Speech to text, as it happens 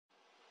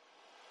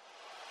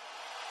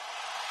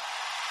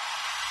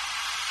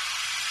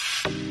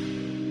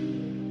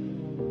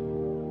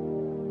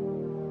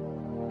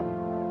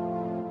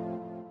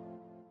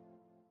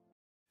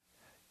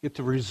Get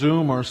to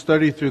resume our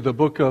study through the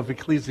book of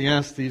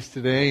Ecclesiastes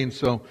today, and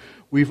so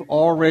we've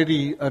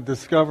already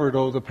discovered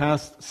over the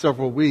past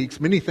several weeks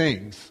many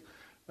things,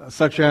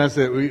 such as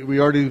that we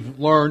already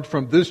learned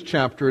from this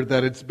chapter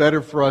that it's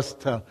better for us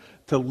to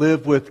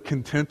live with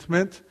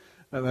contentment.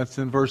 That's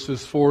in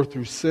verses 4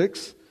 through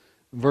 6.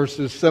 In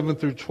verses 7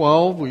 through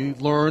 12, we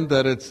learned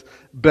that it's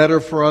better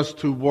for us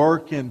to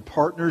work in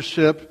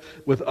partnership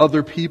with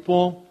other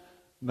people.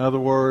 In other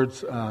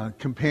words,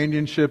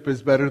 companionship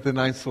is better than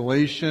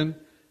isolation.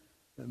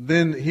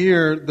 Then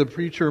here, the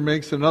preacher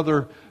makes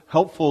another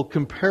helpful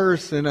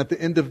comparison at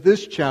the end of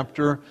this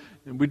chapter,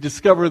 and we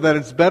discover that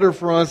it's better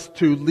for us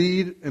to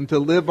lead and to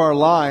live our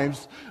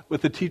lives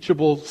with a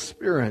teachable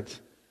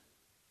spirit.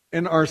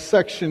 In our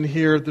section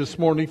here this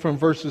morning from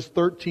verses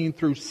 13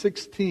 through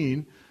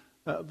 16,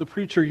 the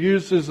preacher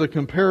uses a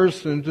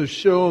comparison to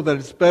show that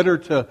it's better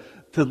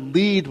to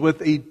lead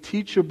with a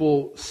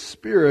teachable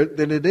spirit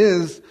than it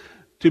is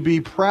to be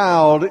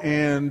proud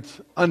and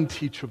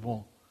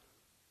unteachable.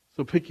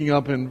 So picking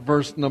up in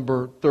verse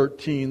number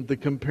 13, the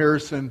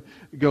comparison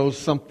goes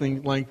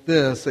something like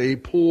this. A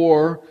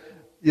poor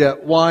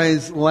yet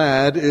wise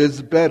lad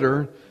is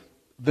better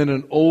than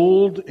an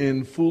old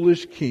and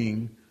foolish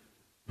king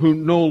who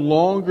no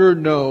longer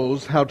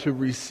knows how to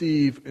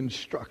receive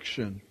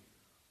instruction.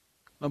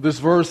 Now, this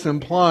verse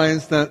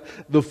implies that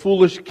the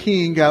foolish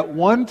king at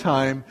one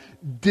time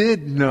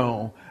did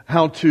know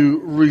how to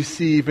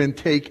receive and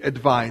take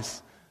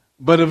advice.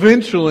 But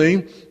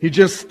eventually, he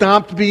just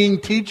stopped being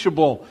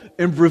teachable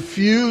and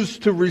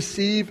refused to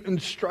receive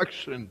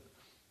instruction.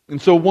 And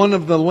so one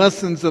of the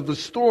lessons of the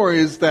story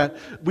is that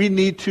we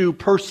need to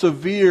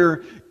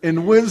persevere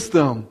in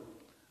wisdom.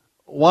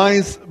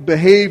 Wise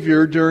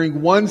behavior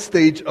during one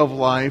stage of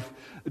life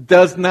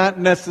does not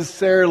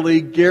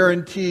necessarily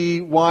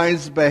guarantee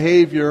wise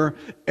behavior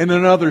in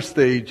another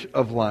stage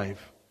of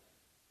life.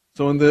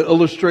 So in the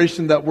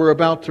illustration that we're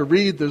about to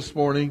read this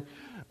morning,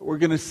 we're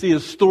going to see a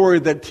story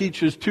that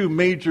teaches two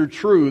major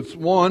truths.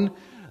 One,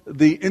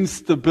 the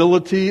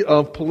instability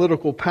of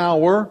political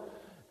power,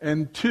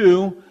 and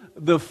two,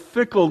 the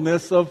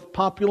fickleness of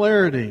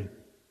popularity.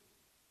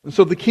 And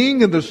so the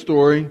king in the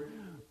story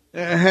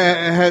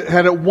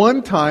had at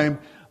one time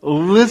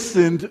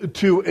listened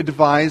to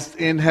advice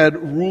and had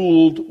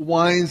ruled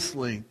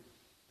wisely.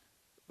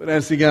 But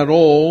as he got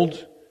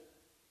old,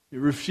 he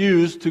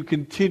refused to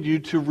continue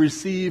to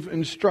receive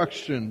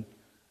instruction.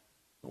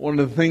 One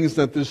of the things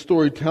that this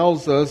story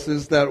tells us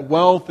is that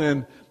wealth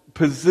and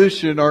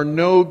position are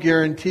no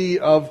guarantee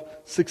of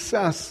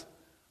success.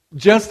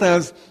 Just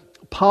as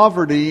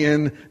poverty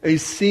and a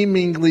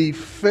seemingly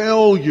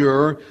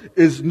failure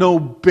is no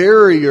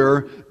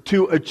barrier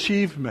to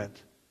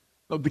achievement.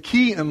 The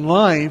key in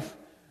life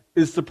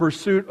is the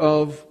pursuit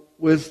of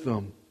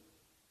wisdom.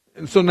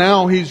 And so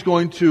now he's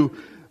going to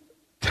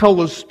tell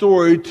a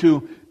story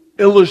to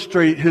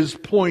illustrate his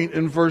point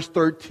in verse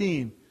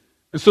 13.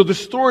 And so the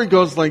story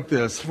goes like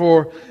this.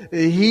 For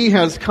he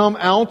has come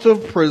out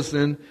of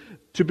prison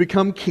to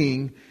become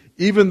king,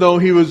 even though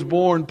he was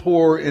born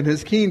poor in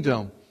his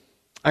kingdom.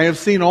 I have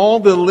seen all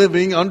the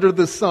living under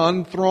the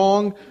sun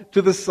throng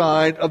to the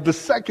side of the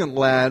second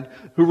lad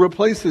who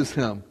replaces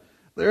him.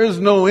 There is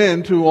no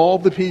end to all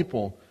the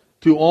people,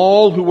 to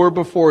all who were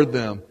before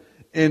them.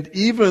 And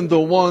even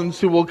the ones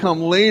who will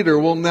come later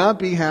will not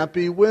be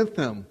happy with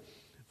him.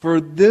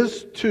 For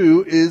this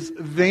too is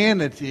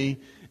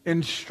vanity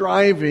and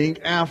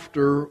striving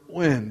after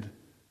wind.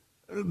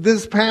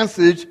 This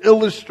passage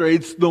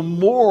illustrates the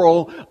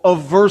moral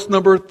of verse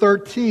number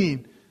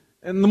 13.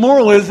 And the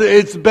moral is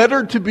it's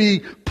better to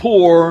be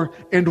poor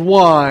and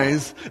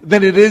wise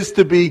than it is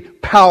to be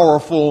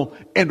powerful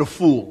and a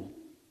fool.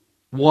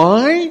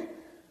 Why?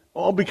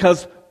 Well,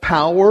 because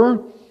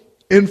power,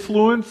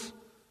 influence,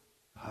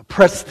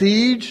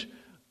 prestige,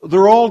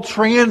 they're all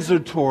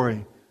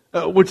transitory.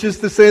 Which is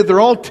to say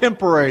they're all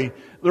temporary.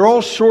 They're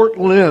all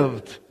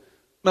short-lived.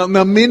 Now,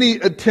 many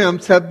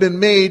attempts have been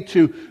made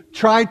to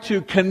try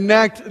to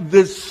connect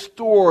this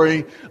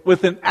story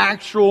with an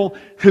actual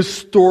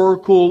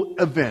historical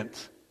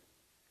event.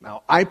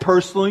 Now, I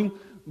personally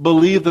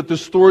believe that the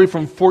story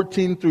from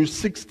 14 through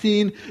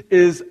 16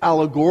 is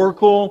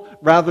allegorical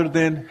rather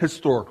than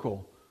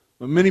historical.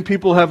 Many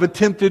people have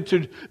attempted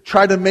to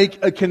try to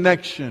make a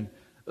connection.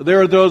 There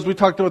are those, we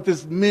talked about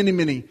this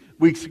many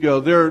weeks ago.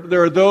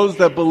 There are those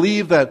that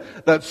believe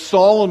that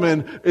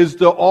Solomon is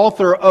the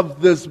author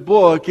of this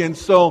book. And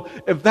so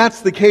if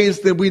that's the case,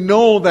 then we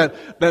know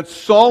that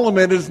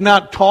Solomon is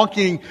not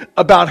talking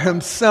about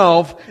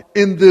himself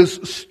in this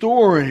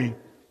story.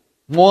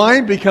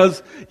 Why?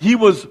 Because he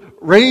was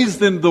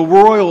raised in the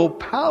royal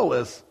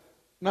palace,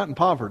 not in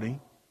poverty.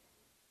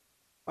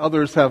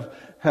 Others have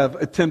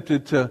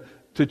attempted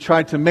to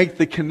try to make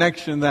the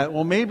connection that,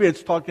 well, maybe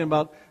it's talking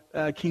about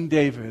King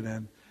David,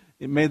 and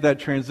it made that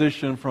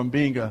transition from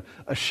being a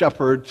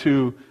shepherd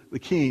to the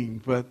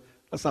king. But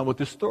that's not what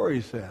the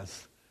story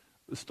says.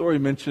 The story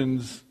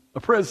mentions a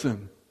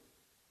prison,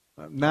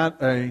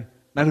 not a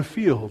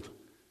field.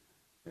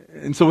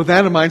 And so with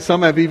that in mind,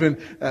 some have even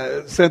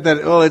said that,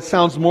 it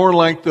sounds more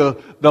like the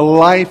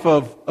life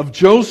of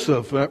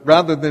Joseph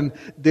rather than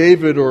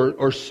David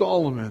or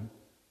Solomon.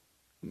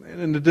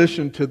 And in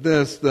addition to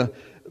this,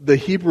 the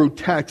Hebrew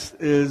text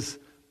is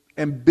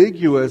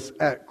ambiguous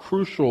at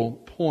crucial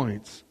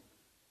points.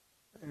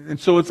 And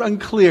so it's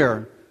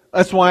unclear.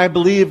 That's why I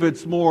believe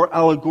it's more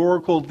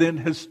allegorical than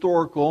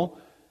historical.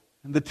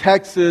 And the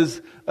text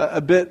is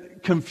a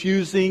bit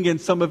confusing in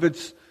some of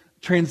its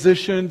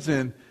transitions,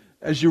 and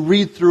as you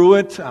read through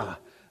it,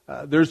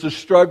 there's a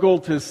struggle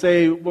to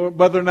say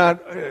whether or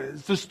not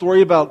is this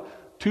story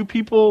about two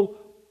people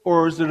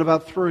or is it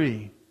about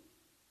three?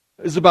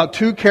 Is it about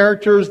two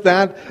characters,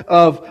 that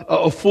of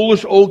a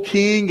foolish old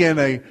king and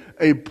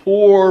a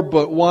poor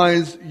but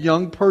wise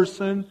young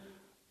person?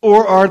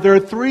 Or are there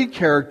three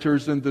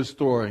characters in this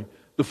story?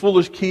 The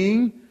foolish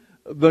king,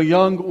 the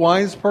young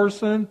wise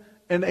person,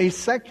 and a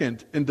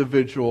second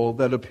individual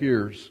that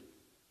appears.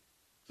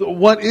 So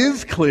what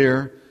is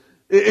clear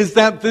is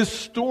that this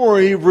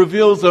story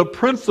reveals a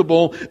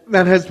principle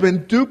that has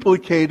been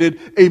duplicated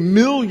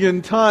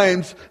 1,000,000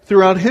 times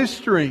throughout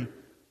history.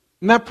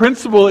 And that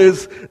principle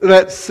is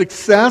that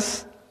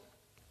success,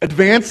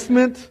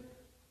 advancement,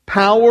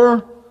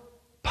 power,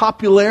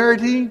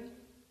 popularity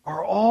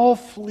are all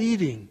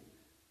fleeting.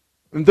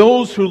 And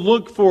those who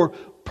look for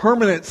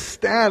permanent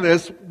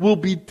status will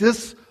be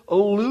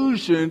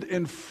disillusioned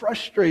and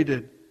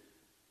frustrated.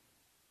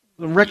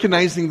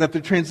 Recognizing that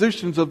the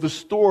transitions of the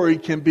story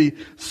can be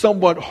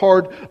somewhat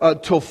hard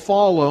to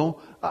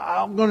follow,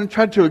 I'm going to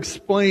try to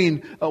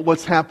explain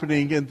what's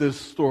happening in this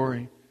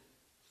story.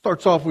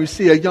 Starts off, we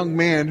see a young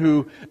man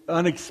who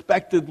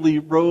unexpectedly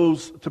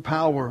rose to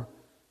power,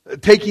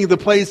 taking the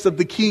place of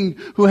the king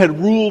who had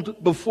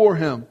ruled before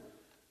him.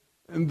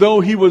 And though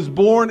he was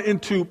born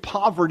into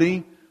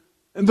poverty,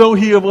 and though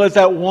he was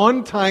at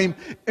one time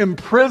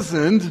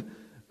imprisoned,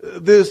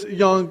 this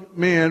young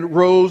man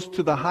rose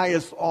to the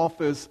highest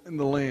office in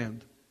the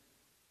land.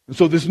 And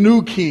so this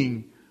new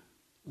king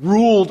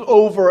ruled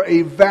over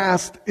a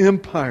vast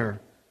empire.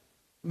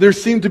 There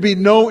seemed to be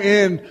no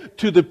end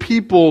to the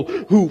people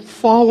who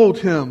followed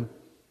him.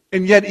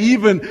 And yet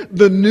even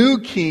the new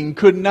king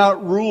could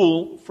not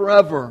rule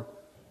forever.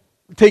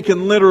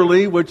 Taken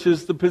literally, which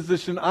is the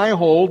position I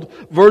hold,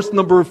 verse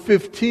number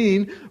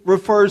 15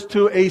 refers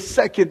to a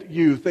second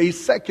youth, a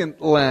second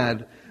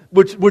lad,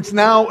 which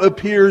now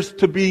appears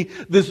to be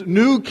this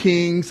new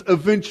king's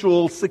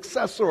eventual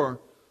successor.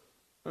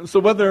 And so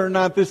whether or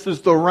not this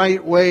is the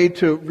right way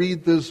to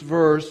read this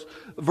verse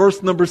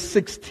number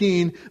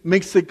 16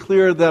 makes it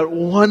clear that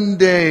one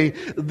day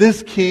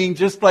this king,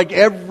 just like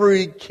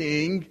every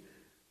king,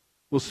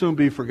 will soon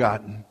be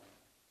forgotten.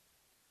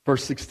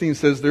 Verse 16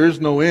 says, "There is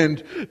no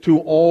end to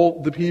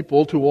all the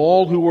people, to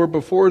all who were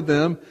before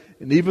them,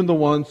 and even the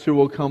ones who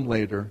will come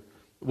later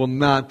will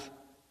not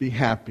be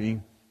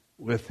happy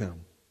with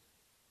him."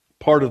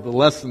 Part of the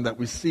lesson that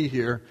we see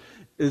here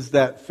is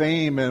that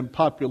fame and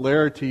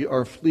popularity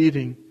are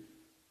fleeting.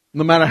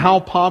 No matter how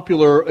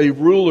popular a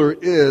ruler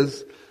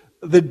is,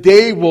 the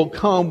day will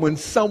come when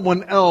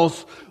someone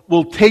else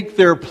will take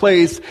their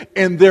place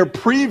and their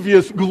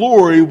previous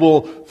glory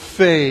will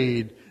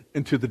fade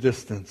into the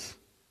distance.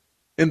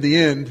 In the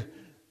end,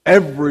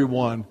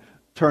 everyone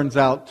turns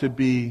out to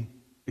be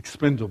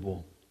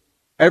expendable.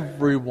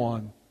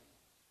 Everyone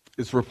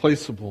is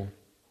replaceable.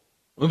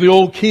 The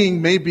old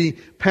king may be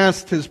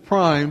past his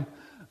prime,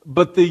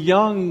 but the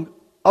young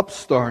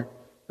upstart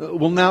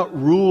will not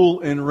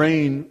rule and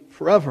reign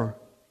forever.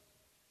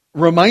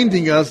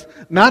 Reminding us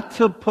not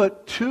to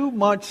put too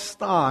much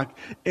stock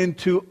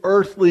into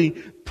earthly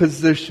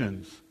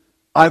positions,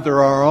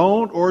 either our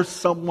own or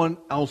someone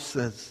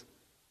else's.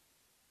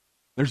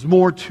 There's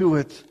more to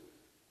it.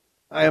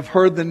 I have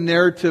heard the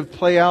narrative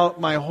play out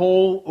my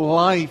whole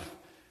life.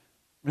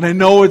 And I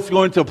know it's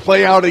going to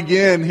play out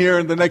again here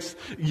in the next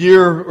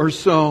year or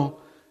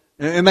so.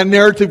 And that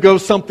narrative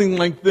goes something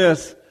like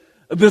this.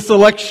 This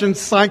election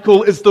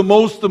cycle is the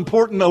most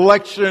important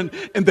election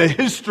in the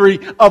history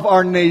of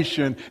our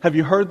nation. Have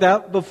you heard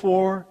that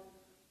before?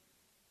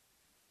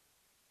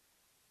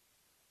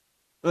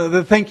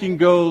 The thinking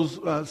goes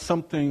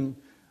something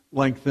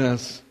like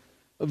this.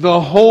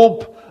 The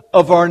hope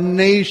of our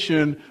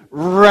nation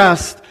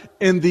rests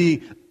in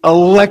the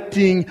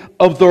electing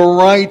of the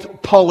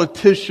right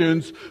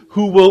politicians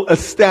who will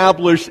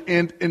establish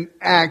and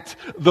enact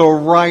the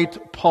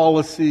right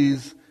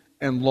policies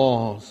and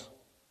laws.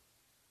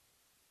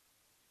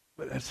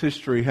 But as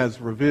history has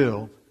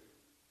revealed,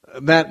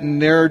 that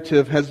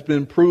narrative has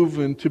been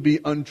proven to be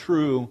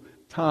untrue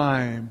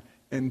time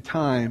and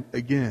time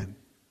again.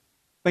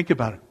 Think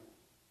about it.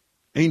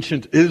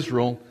 Ancient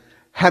Israel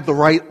had the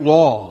right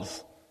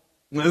laws.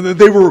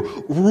 They were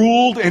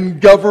ruled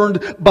and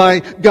governed by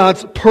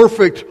God's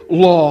perfect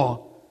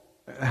law.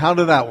 How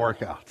did that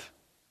work out?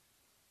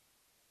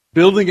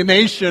 Building a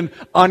nation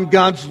on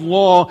God's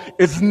law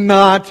is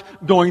not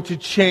going to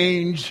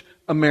change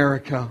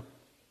America.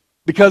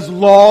 Because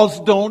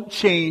laws don't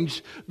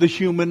change the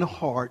human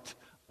heart.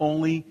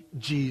 Only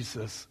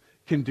Jesus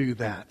can do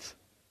that.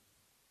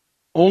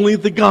 Only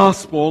the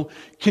gospel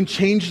can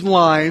change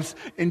lives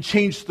and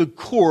change the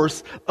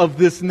course of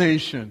this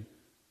nation.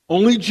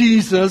 Only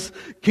Jesus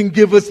can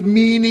give us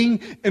meaning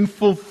and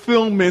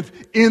fulfillment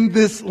in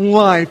this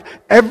life.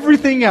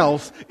 Everything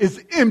else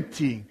is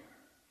empty,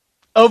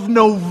 of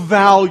no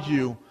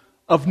value,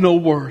 of no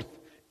worth.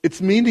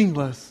 It's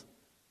meaningless.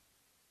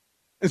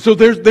 And so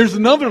there's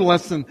another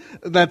lesson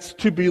that's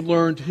to be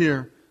learned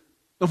here.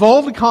 Of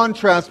all the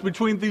contrasts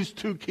between these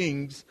two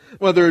kings,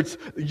 whether it's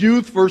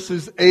youth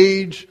versus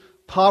age,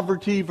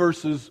 poverty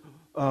versus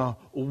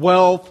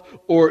wealth,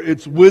 or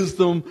it's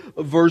wisdom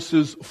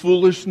versus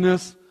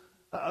foolishness,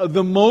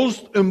 the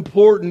most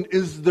important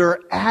is their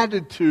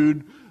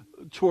attitude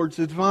towards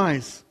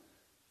advice.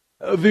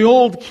 The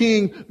old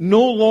king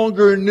no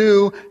longer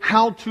knew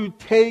how to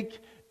take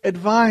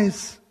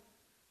advice.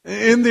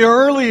 In the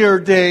earlier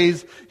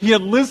days, he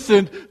had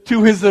listened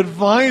to his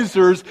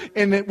advisors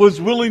and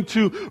was willing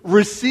to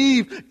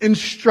receive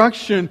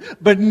instruction,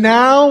 but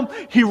now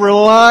he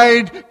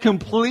relied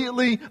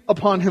completely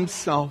upon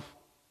himself.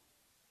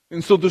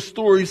 And so the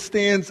story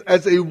stands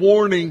as a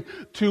warning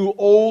to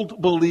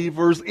old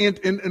believers and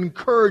an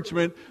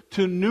encouragement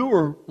to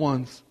newer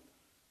ones.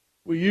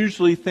 We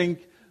usually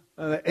think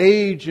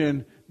age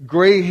and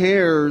gray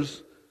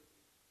hairs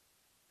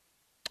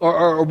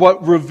are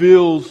what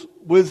reveals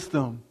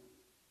wisdom.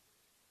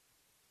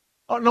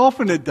 And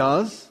often it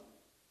does.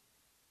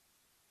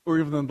 Or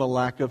even the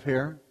lack of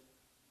hair.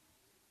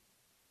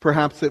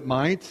 Perhaps it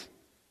might.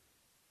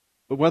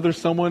 But whether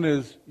someone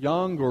is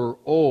young or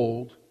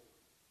old,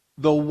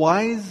 the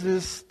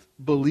wisest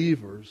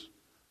believers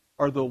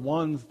are the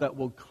ones that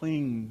will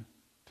cling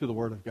to the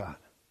Word of God.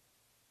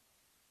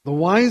 The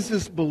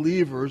wisest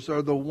believers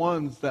are the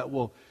ones that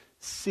will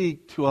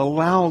seek to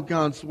allow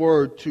God's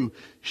Word to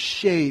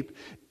shape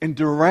and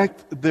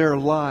direct their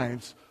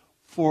lives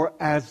for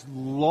as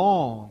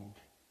long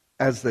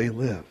as they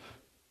live.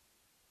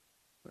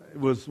 It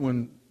was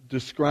when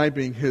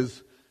describing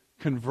his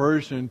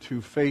conversion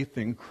to faith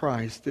in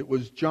Christ, it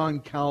was John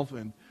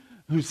Calvin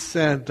who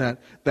said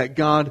that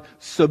God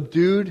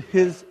subdued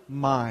his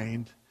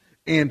mind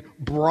and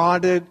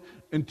brought it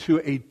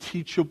into a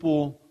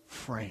teachable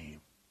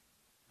frame.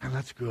 And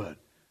that's good.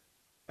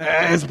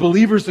 As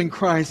believers in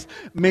Christ,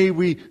 may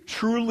we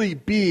truly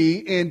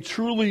be and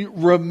truly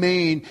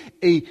remain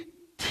a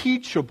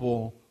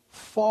teachable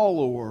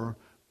follower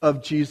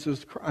of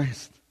Jesus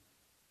Christ.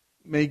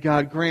 May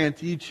God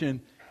grant each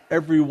and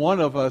every one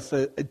of us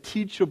a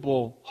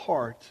teachable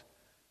heart,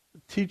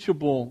 a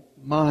teachable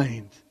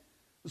mind,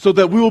 so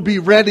that we will be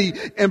ready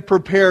and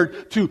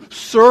prepared to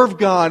serve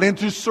God and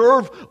to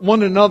serve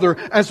one another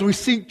as we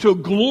seek to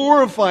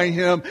glorify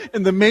Him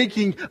in the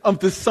making of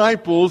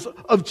disciples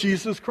of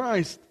Jesus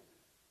Christ.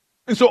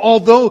 And so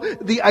although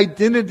the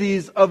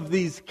identities of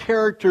these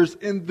characters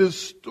in this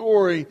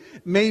story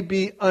may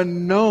be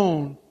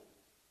unknown,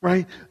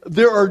 right,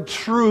 there are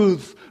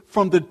truths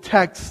from the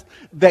text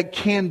that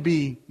can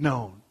be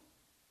known.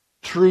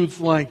 Truths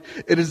like,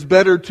 it is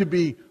better to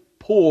be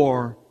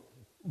poor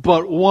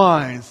but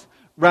wise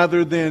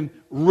rather than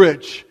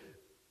rich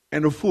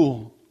and a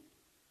fool.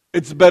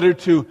 It's better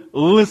to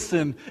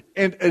listen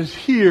and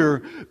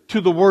adhere to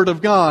the Word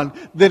of God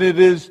than it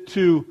is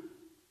to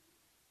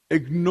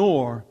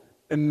ignore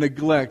and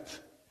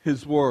neglect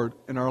His Word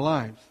in our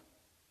lives.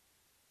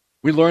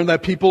 We learn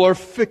that people are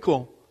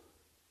fickle.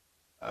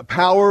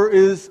 Power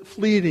is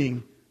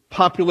fleeting.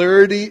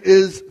 Popularity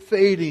is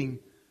fading.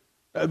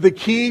 The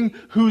king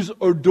who's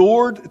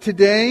adored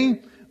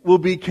today will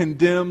be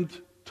condemned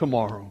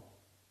tomorrow.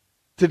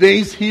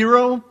 Today's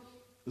hero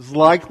is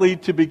likely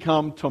to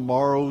become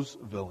tomorrow's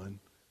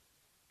villain.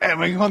 And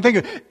when you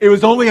think it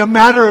was only a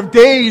matter of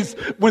days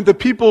when the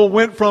people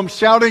went from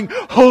shouting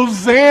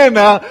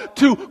Hosanna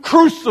to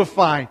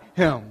crucify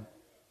him.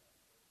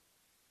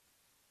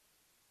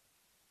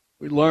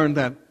 We learned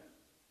that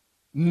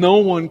no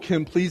one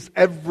can please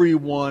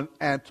everyone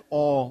at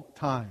all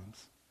times.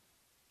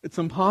 It's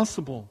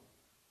impossible.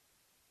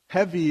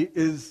 Heavy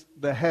is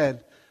the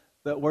head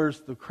that wears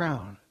the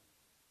crown,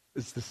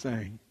 is the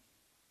saying.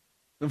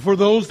 And for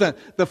those that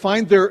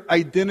find their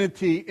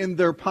identity in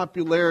their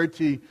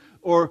popularity,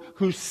 or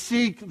who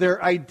seek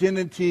their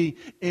identity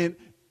in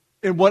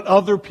what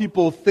other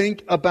people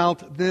think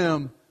about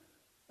them,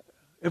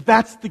 if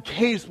that's the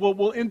case, what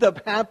will end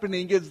up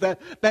happening is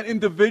that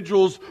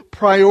individual's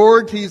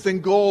priorities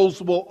and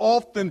goals will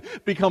often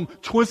become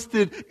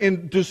twisted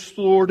and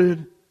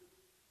distorted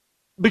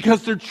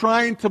because they're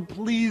trying to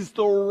please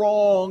the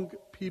wrong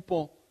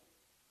people.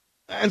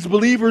 As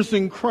believers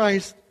in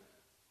Christ,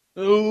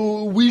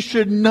 we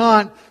should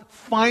not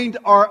find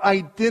our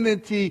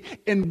identity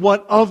in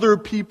what other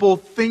people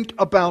think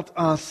about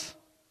us.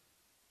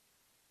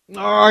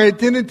 Our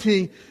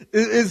identity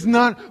is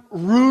not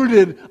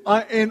rooted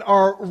in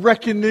our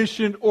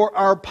recognition or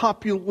our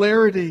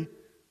popularity.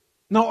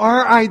 No,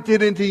 our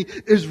identity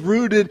is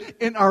rooted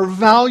in our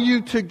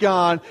value to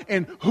God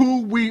and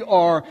who we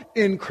are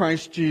in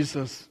Christ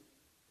Jesus.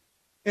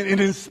 And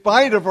in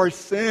spite of our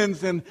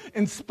sins and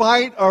in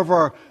spite of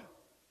our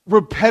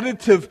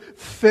repetitive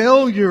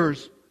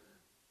failures,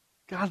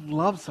 God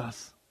loves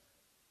us.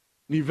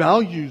 And He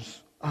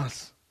values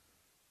us.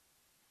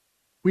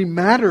 We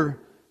matter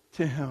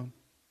to Him.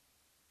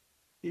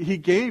 He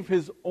gave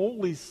His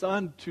only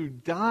Son to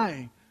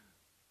die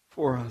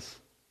for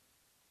us.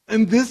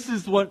 And this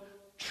is what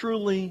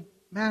truly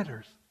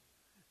matters.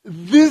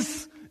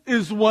 This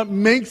is what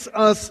makes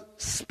us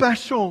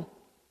special.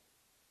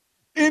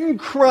 In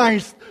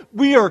Christ,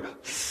 we are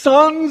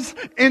sons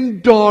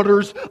and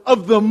daughters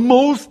of the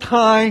Most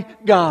High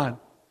God.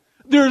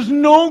 There's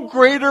no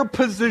greater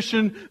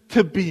position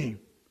to be.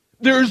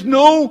 There's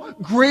no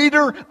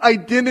greater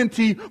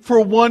identity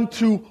for one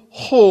to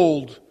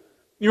hold.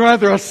 You're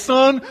either a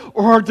son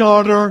or a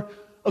daughter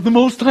of the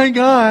Most High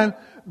God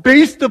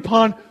based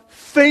upon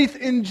faith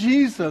in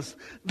Jesus.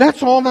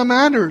 That's all that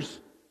matters.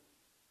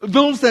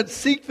 Those that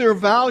seek their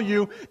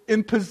value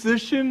in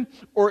position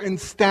or in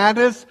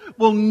status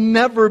will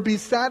never be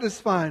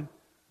satisfied.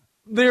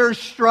 They're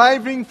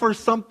striving for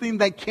something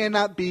that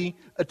cannot be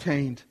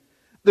attained.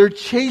 They're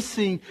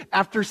chasing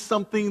after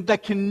something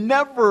that can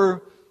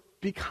never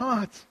be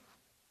caught.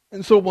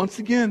 And so once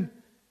again,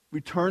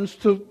 returns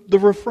to the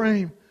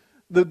refrain.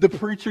 The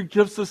preacher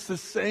gives us the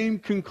same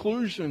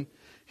conclusion.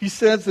 He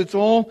says it's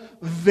all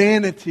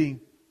vanity,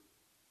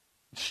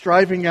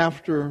 striving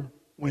after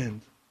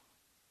wind.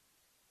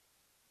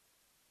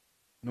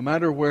 No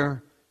matter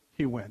where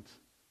he went,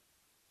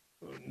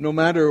 no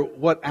matter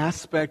what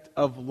aspect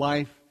of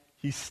life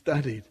he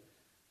studied,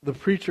 the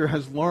preacher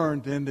has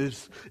learned and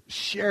is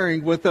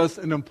sharing with us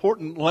an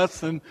important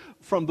lesson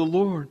from the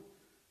Lord.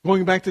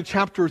 Going back to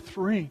chapter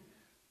 3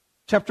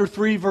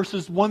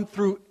 verses 1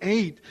 through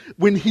 8,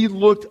 when he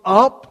looked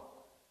up,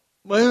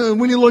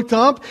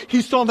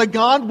 he saw that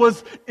God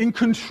was in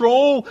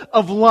control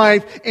of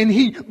life and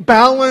He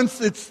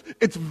balanced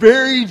its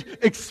varied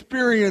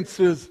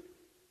experiences.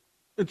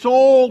 It's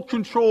all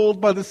controlled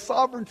by the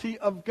sovereignty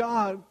of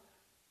God.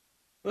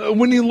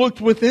 When he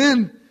looked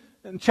within,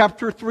 in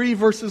chapter 3,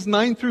 verses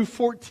 9 through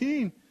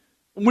 14,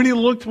 when he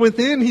looked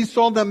within, he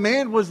saw that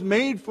man was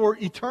made for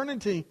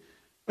eternity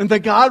and that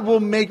God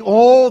will make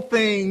all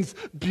things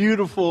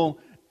beautiful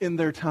in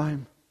their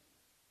time.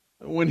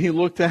 When he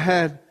looked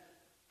ahead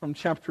from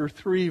chapter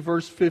 3,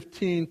 verse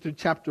 15 to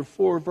chapter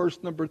 4,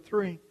 verse number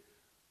 3,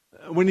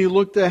 when he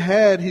looked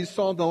ahead, he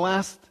saw the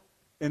last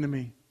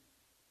enemy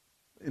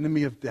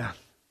of death.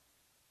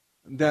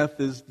 Death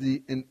is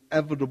the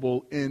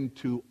inevitable end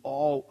to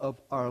all of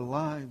our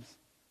lives.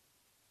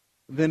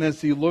 Then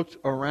as he looked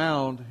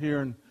around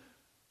here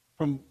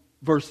from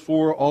verse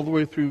 4 all the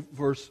way through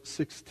verse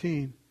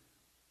 16,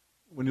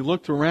 when he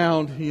looked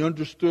around, he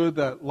understood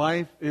that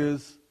life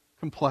is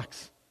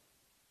complex.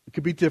 It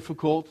could be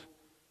difficult,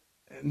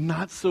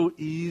 not so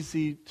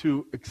easy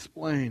to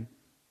explain.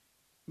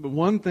 But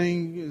one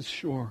thing is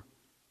sure.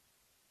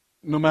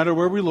 No matter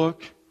where we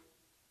look,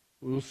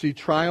 we will see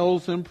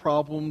trials and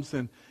problems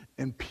and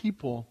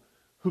people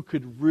who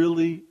could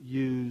really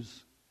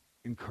use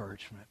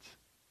encouragement.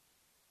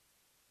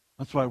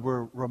 That's why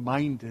we're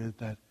reminded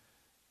that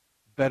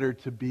better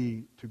to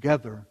be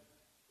together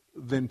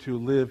than to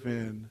live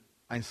in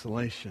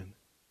isolation.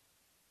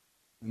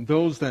 And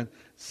those that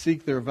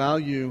seek their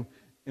value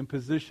in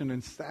position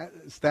and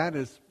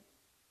status,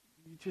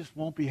 you just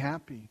won't be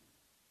happy.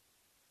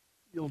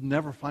 You'll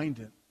never find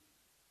it.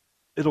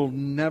 It'll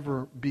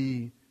never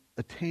be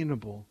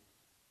attainable.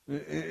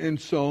 And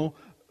so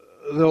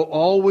they'll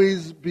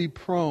always be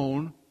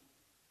prone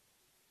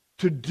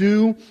to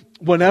do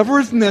whatever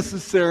is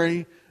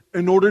necessary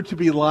in order to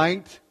be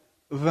liked,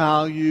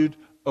 valued,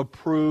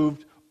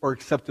 approved, or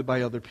accepted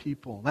by other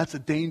people. That's a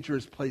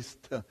dangerous place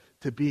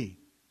to be.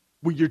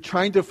 When you're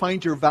trying to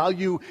find your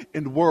value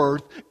and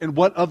worth in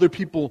what other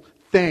people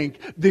think,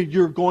 that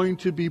you're going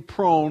to be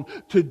prone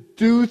to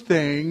do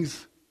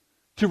things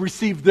to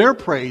receive their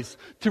praise,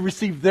 to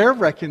receive their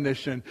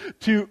recognition,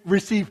 to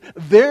receive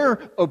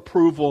their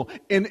approval.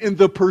 And in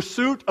the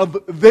pursuit of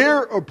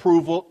their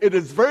approval, it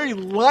is very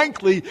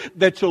likely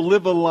that you'll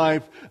live a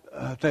life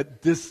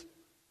that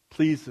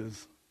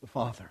displeases the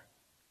Father.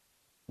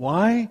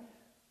 Why?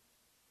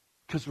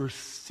 Because we're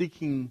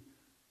seeking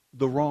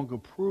the wrong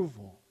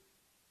approval.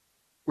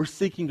 We're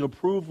seeking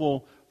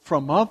approval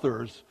from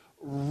others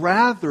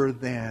rather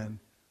than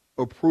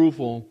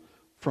approval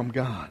from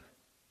God.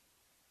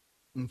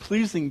 And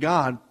pleasing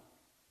God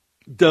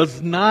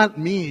does not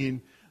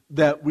mean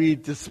that we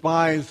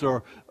despise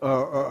or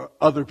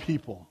other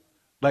people.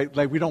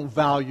 Like we don't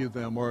value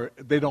them or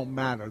they don't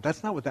matter.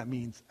 That's not what that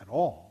means at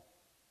all.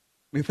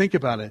 I mean, think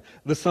about it.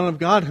 The Son of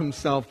God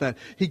Himself, that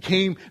He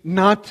came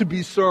not to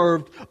be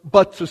served,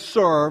 but to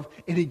serve,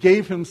 and He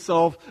gave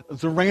Himself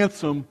as a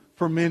ransom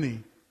for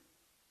many.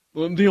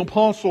 The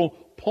Apostle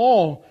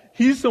Paul,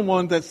 he's the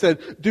one that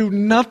said, do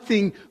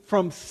nothing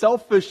from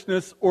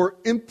selfishness or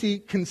empty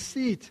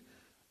conceit,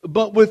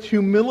 but with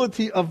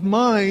humility of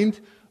mind,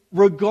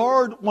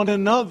 regard one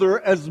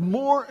another as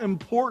more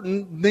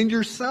important than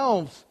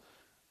yourselves.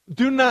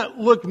 Do not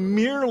look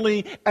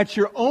merely at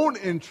your own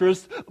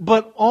interest,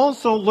 but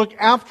also look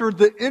after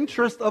the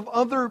interest of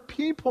other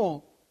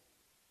people.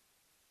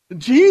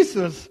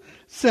 Jesus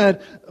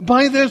said,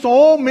 by this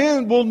all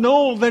men will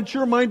know that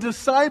you're my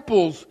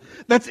disciples.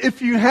 That's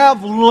if you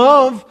have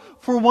love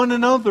for one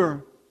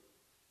another.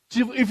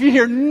 If you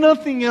hear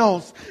nothing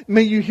else,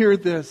 may you hear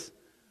this.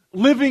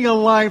 Living a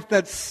life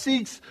that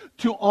seeks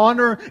to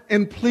honor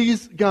and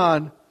please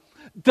God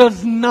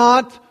does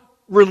not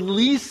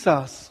release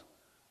us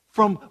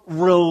from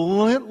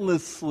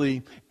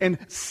relentlessly and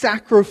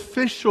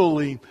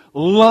sacrificially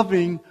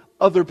loving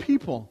other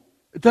people.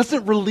 It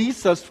doesn't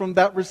release us from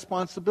that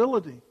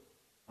responsibility.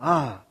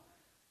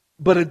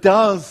 But it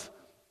does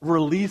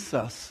release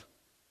us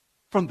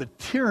from the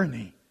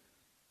tyranny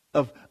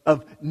of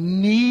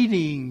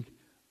needing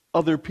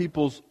other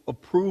people's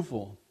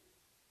approval,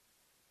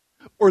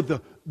 or the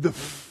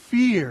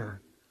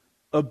fear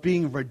of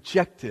being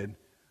rejected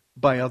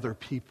by other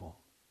people.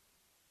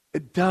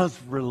 It does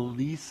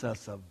release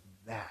us of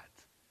that.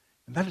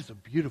 And that is a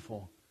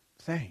beautiful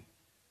thing.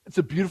 It's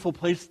a beautiful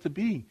place to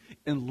be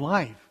in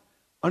life.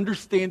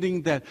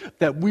 Understanding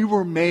that we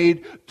were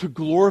made to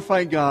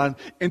glorify God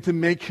and to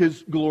make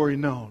His glory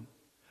known.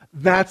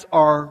 That's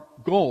our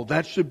goal.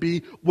 That should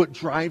be what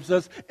drives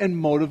us and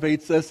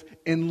motivates us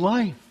in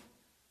life.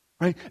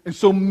 Right? And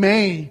so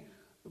may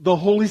the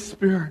Holy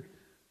Spirit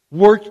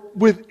work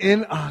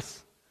within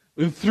us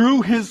and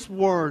through His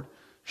Word,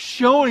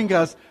 showing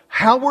us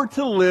how we're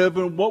to live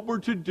and what we're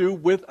to do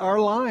with our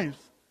lives.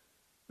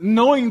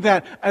 Knowing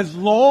that as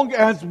long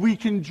as we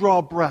can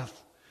draw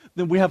breath,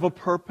 then we have a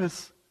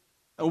purpose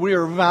and we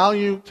are of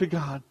value to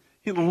God.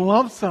 He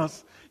loves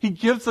us. He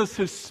gives us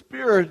His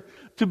Spirit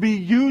to be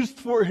used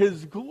for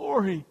His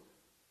glory.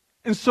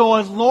 And so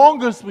as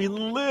long as we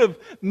live,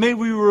 may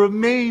we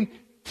remain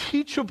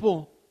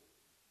teachable,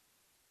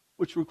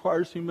 which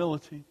requires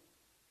humility.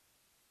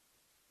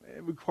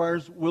 It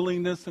requires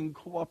willingness and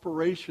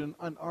cooperation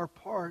on our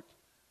part.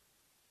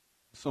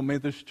 So may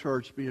this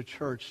church be a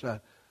church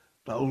that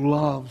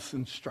loves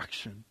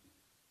instruction,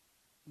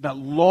 that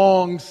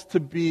longs to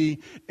be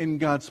in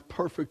God's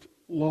perfect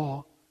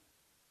law,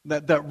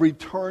 that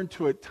return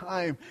to it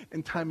time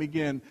and time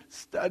again,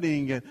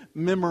 studying it,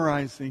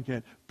 memorizing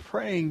it,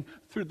 praying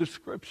through the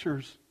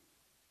Scriptures,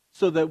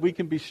 so that we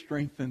can be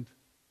strengthened,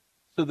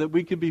 so that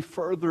we can be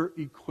further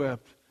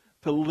equipped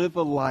to live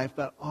a life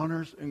that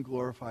honors and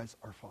glorifies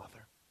our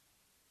Father.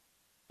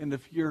 And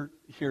if you're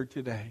here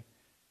today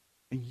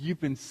and you've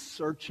been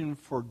searching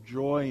for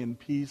joy and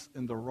peace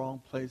in the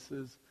wrong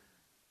places,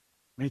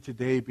 may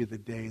today be the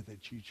day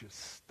that you just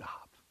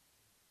stop.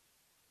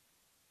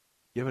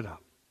 Give it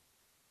up.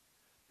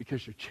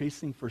 Because you're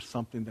chasing for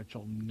something that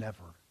you'll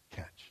never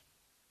catch.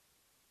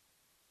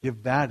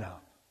 Give that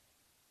up.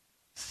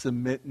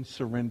 Submit and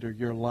surrender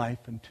your life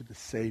unto the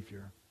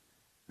Savior.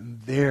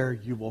 And there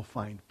you will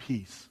find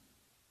peace,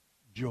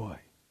 joy,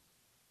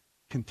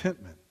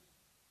 contentment,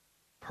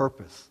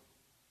 purpose,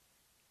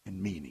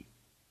 and meaning.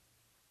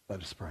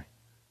 Let us pray.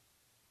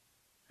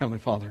 Heavenly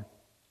Father,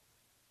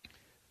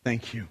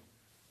 thank you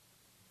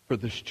for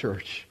this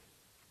church,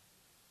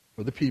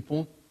 for the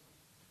people,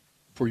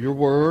 for your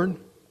word.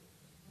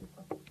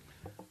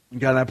 And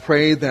God, I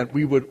pray that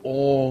we would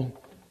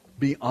all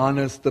be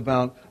honest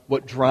about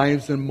what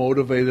drives and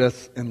motivates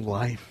us in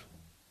life.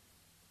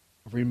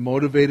 Are we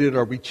motivated?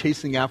 Are we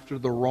chasing after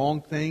the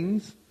wrong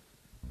things?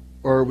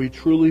 Or are we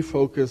truly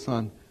focused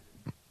on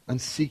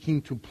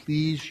seeking to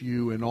please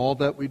you in all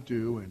that we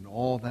do and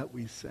all that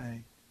we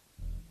say?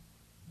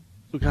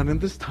 So God, in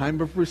this time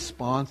of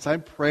response, I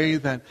pray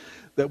that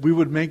we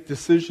would make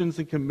decisions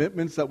and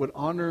commitments that would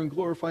honor and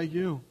glorify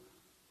you.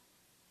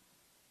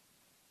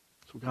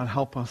 So God,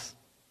 help us.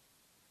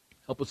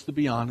 Help us to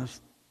be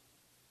honest.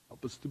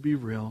 Help us to be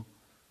real.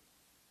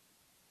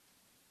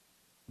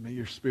 May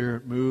your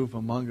Spirit move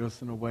among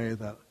us in a way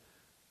that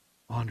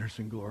honors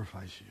and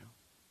glorifies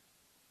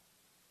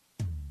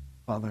you.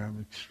 Father, I'm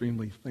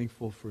extremely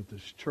thankful for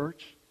this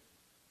church,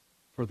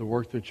 for the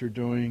work that you're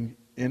doing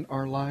in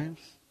our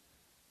lives,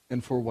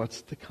 and for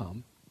what's to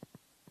come.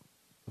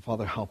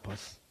 Father, help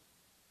us.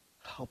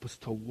 Help us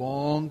to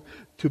long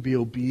to be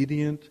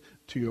obedient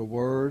to your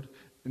word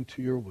and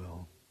to your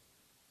will.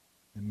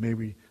 And may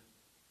we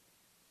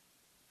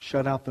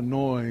shut out the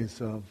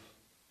noise of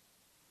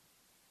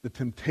the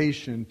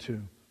temptation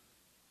to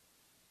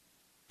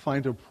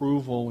find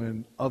approval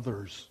in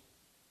others.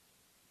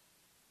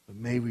 But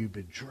may we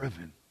be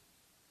driven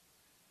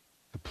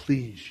to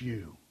please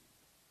you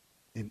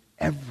in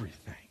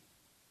everything.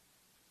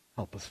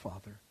 Help us,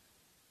 Father.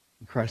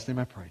 In Christ's name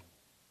I pray.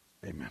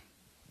 Amen.